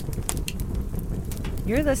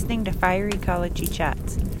You're listening to Fire Ecology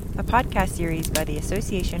Chats, a podcast series by the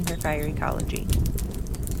Association for Fire Ecology.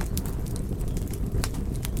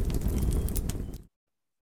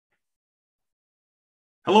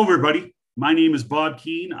 Hello, everybody. My name is Bob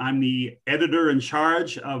Keane. I'm the editor in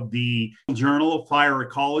charge of the Journal of Fire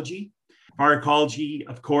Ecology. Fire Ecology,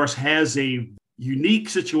 of course, has a unique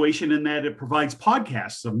situation in that it provides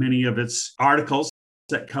podcasts of many of its articles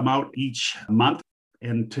that come out each month.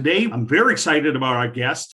 And today, I'm very excited about our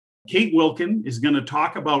guest. Kate Wilken is going to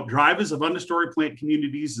talk about drivers of understory plant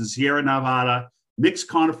communities in Sierra Nevada mixed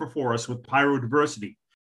conifer forests with pyrodiversity.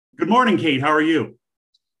 Good morning, Kate. How are you?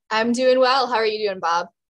 I'm doing well. How are you doing, Bob?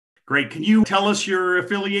 Great. Can you tell us your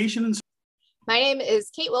affiliation? My name is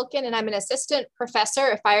Kate Wilken, and I'm an assistant professor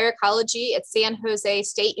of fire ecology at San Jose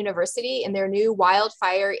State University in their new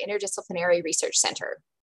Wildfire Interdisciplinary Research Center.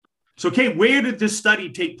 So, Kate, where did this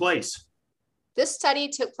study take place? This study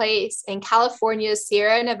took place in California's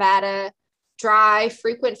Sierra Nevada dry,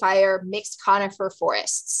 frequent fire, mixed conifer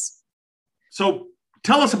forests. So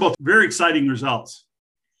tell us about very exciting results.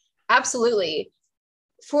 Absolutely.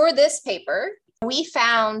 For this paper, we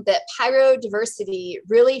found that pyrodiversity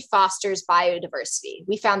really fosters biodiversity.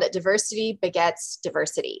 We found that diversity begets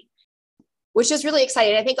diversity, which is really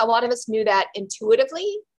exciting. I think a lot of us knew that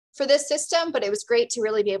intuitively for this system, but it was great to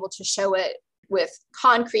really be able to show it with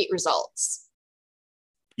concrete results.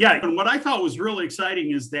 Yeah, and what I thought was really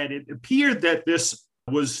exciting is that it appeared that this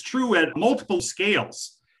was true at multiple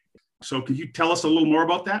scales. So could you tell us a little more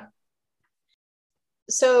about that?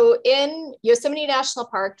 So in Yosemite National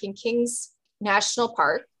Park and Kings National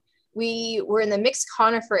Park, we were in the mixed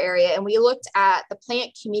conifer area, and we looked at the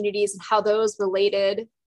plant communities and how those related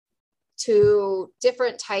to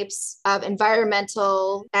different types of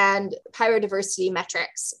environmental and pyrodiversity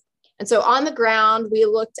metrics. And so on the ground, we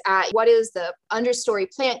looked at what is the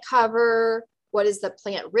understory plant cover, what is the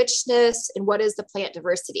plant richness, and what is the plant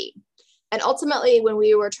diversity. And ultimately, when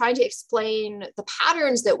we were trying to explain the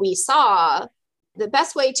patterns that we saw, the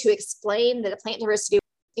best way to explain the plant diversity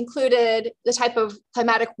included the type of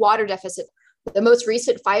climatic water deficit, the most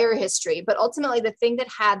recent fire history. But ultimately, the thing that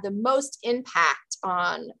had the most impact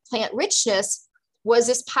on plant richness was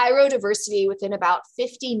this pyrodiversity within about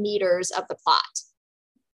 50 meters of the plot.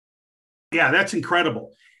 Yeah, that's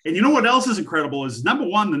incredible. And you know what else is incredible is, number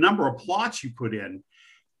one, the number of plots you put in.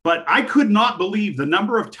 But I could not believe the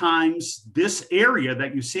number of times this area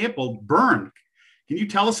that you sampled burned. Can you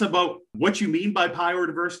tell us about what you mean by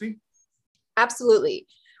pyrodiversity? Absolutely.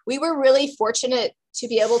 We were really fortunate to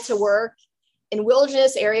be able to work in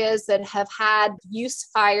wilderness areas that have had use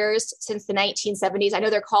fires since the 1970s. I know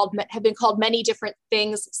have been called many different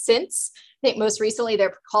things since. I think most recently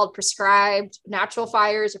they're called prescribed natural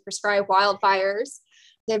fires or prescribed wildfires.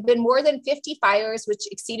 There have been more than 50 fires which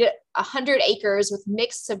exceeded 100 acres with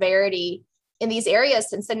mixed severity in these areas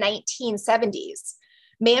since the 1970s.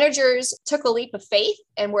 Managers took a leap of faith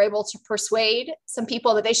and were able to persuade some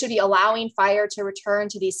people that they should be allowing fire to return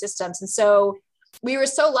to these systems. And so we were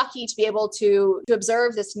so lucky to be able to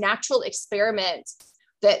observe this natural experiment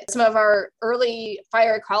that some of our early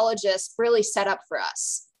fire ecologists really set up for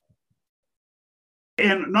us.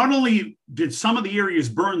 And not only did some of the areas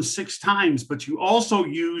burn 6 times, but you also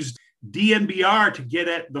used DNBR to get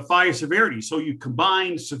at the fire severity. So you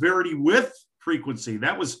combined severity with frequency.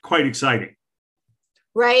 That was quite exciting.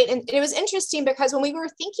 Right. And it was interesting because when we were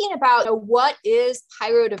thinking about what is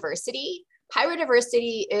pyrodiversity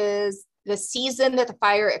is the season that the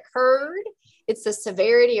fire occurred. It's the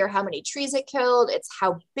severity or how many trees it killed. It's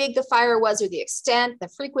how big the fire was or the extent, the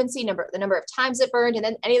frequency, the number of times it burned, and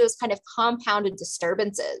then any of those kind of compounded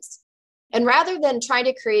disturbances. And rather than trying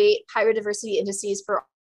to create pyrodiversity indices for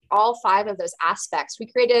all 5 of those aspects, we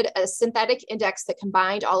created a synthetic index that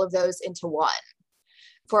combined all of those into one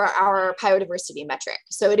for our biodiversity metric.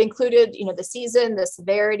 So it included, the season, the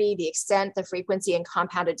severity, the extent, the frequency, and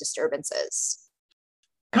compounded disturbances.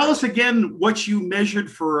 Tell us again what you measured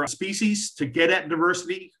for species to get at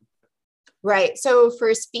diversity. Right. So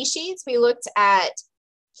for species, we looked at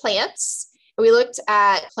plants. We looked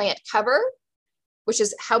at plant cover, which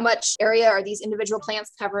is how much area are these individual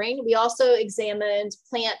plants covering. We also examined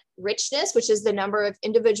plant richness, which is the number of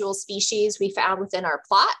individual species we found within our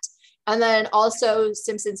plot. And then also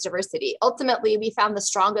Simpson's diversity. Ultimately, we found the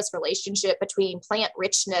strongest relationship between plant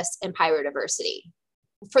richness and pyrodiversity.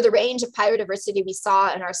 For the range of pyrodiversity we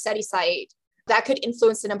saw in our study site, that could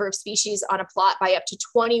influence the number of species on a plot by up to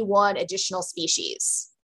 21 additional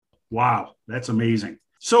species. Wow, that's amazing.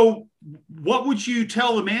 So what would you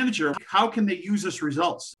tell the manager? How can they use this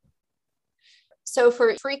results? So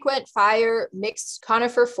for frequent fire mixed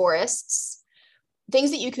conifer forests,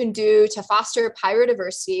 things that you can do to foster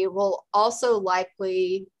pyro-diversity will also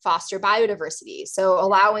likely foster biodiversity. So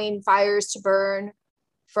allowing fires to burn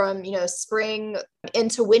from, spring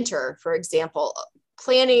into winter, for example,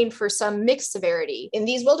 planning for some mixed severity in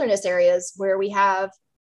these wilderness areas where we have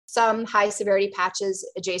some high severity patches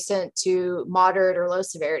adjacent to moderate or low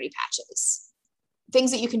severity patches.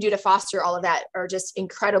 Things that you can do to foster all of that are just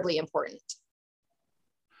incredibly important.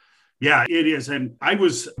 Yeah, it is. And I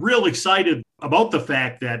was real excited about the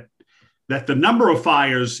fact that the number of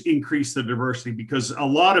fires increase the diversity, because a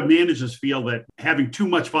lot of managers feel that having too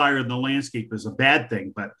much fire in the landscape is a bad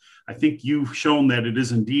thing. But I think you've shown that it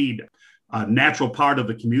is indeed a natural part of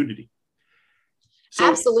the community. So,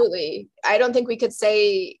 absolutely. I don't think we could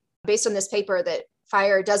say, based on this paper, that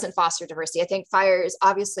fire doesn't foster diversity. I think fire is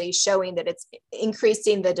obviously showing that it's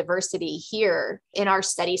increasing the diversity here in our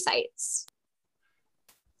study sites.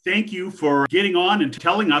 Thank you for getting on and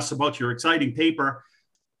telling us about your exciting paper.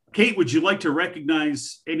 Kate, would you like to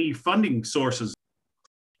recognize any funding sources?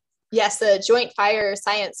 Yes, the Joint Fire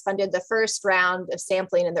Science funded the first round of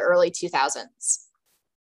sampling in the early 2000s.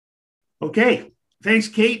 Okay. Thanks,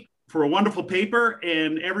 Kate, for a wonderful paper.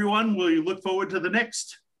 And everyone, we look forward to the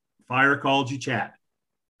next Fire Ecology Chat.